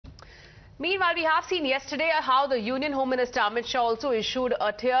Meanwhile, we have seen yesterday how the Union Home Minister Amit Shah also issued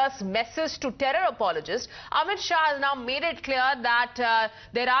a tears message to terror apologists. Amit Shah has now made it clear that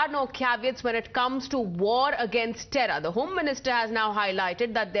there are no caveats when it comes to war against terror. The Home Minister has now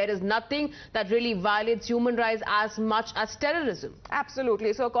highlighted that there is nothing that really violates human rights as much as terrorism.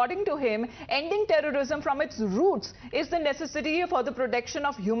 Absolutely. So according to him, ending terrorism from its roots is the necessity for the protection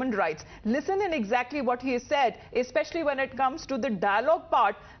of human rights. Listen in exactly what he said, especially when it comes to the dialogue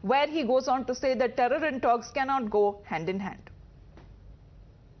part, where he goes on to say that terror and talks cannot go hand in hand.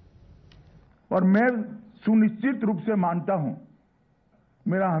 और मैं सुनिश्चित रूप से मानता हूं,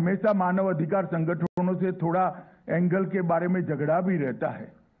 मेरा हमेशा मानव अधिकार संगठनों से थोड़ा एंगल के बारे में झगड़ा भी रहता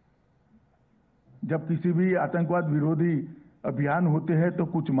है। जब किसी भी आतंकवाद विरोधी अभियान होते हैं तो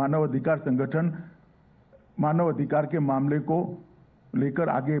कुछ मानव अधिकार संगठन मानव अधिकार के मामले को लेकर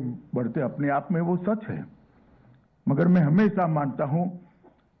आगे बढ़ते, अपने आप में वो सच है, मगर मैं हमेशा मानता हूं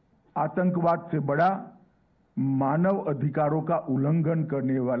आतंकवाद से बड़ा मानव अधिकारों का उल्लंघन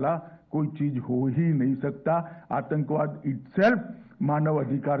करने वाला कोई चीज हो ही नहीं सकता। आतंकवाद इटसेल्फ मानव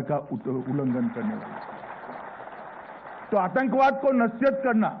अधिकार का उल्लंघन करने वाला। तो आतंकवाद को नस्यत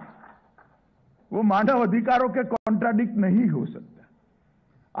करना वो मानव अधिकारों के कॉन्ट्राडिक्ट नहीं हो सकता।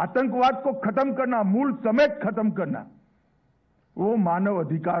 आतंकवाद को खत्म करना, मूल समेत खत्म करना, वो मानव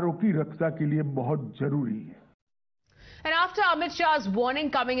अधिकारों की रक्षा के लिए बहुत जरूरी है। And after Amit Shah's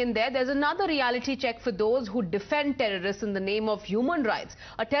warning coming in there's another reality check for those who defend terrorists in the name of human rights.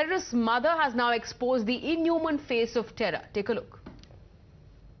 A terrorist's mother has now exposed the inhuman face of terror. Take a look.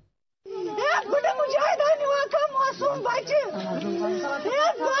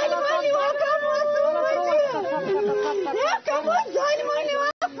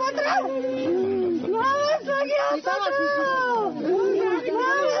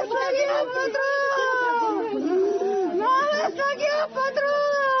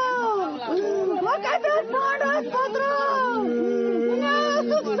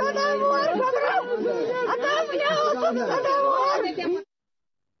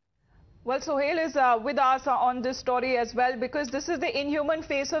 Well, Sohail is with us on this story as well, because this is the inhuman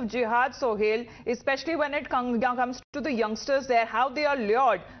face of jihad, Sohail, especially when it comes to the youngsters there, how they are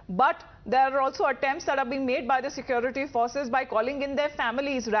lured. But there are also attempts that are being made by the security forces by calling in their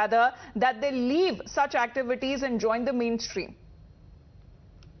families, rather, that they leave such activities and join the mainstream.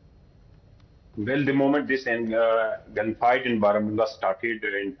 Well, the moment this gunfight in Baramulla started,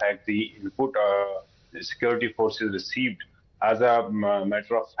 in fact, the input the security forces received, as a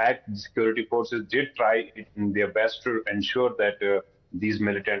matter of fact, the security forces did try their best to ensure that these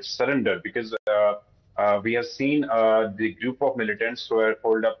militants surrender, because we have seen the group of militants who were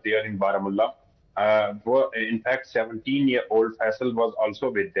holed up there in Baramulla. In fact, 17-year-old Faisal was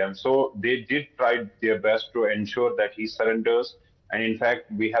also with them. So they did try their best to ensure that he surrenders. And in fact,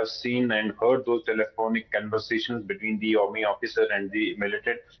 we have seen and heard those telephonic conversations between the army officer and the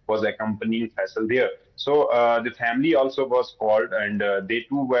militant was accompanying Faisal there. So the family also was called, and they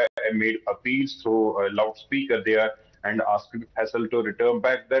too were made appeals through a loudspeaker there and asked Faisal to return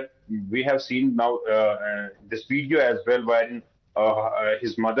back. That we have seen now this video as well, wherein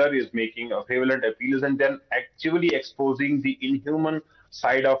his mother is making a prevalent appeals and then actually exposing the inhuman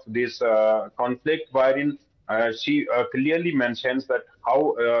side of this conflict, wherein she clearly mentions that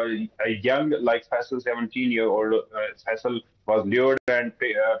how a young like Faisal, 17-year-old Faisal, was lured and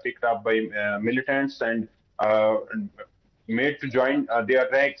picked up by militants and made to join their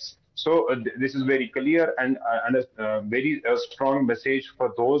ranks. So this is very clear and a very strong message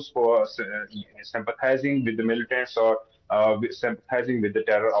for those who are sympathizing with the militants or sympathizing with the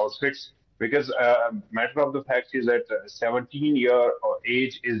terror outfits, because matter of the fact is that 17-year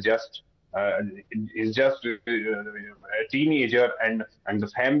age is just a teenager, and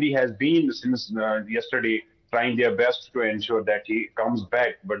the family has been since yesterday trying their best to ensure that he comes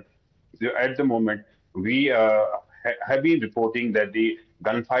back. But at the moment, we have been reporting that the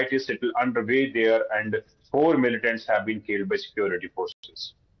gunfight is still underway there, and 4 militants have been killed by security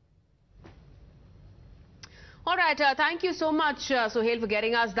forces. All right, thank you so much, Sohail, for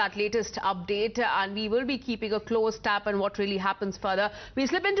getting us that latest update, and we will be keeping a close tab on what really happens further. We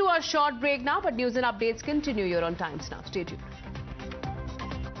slip into a short break now, but news and updates continue here on Times Now. Stay tuned.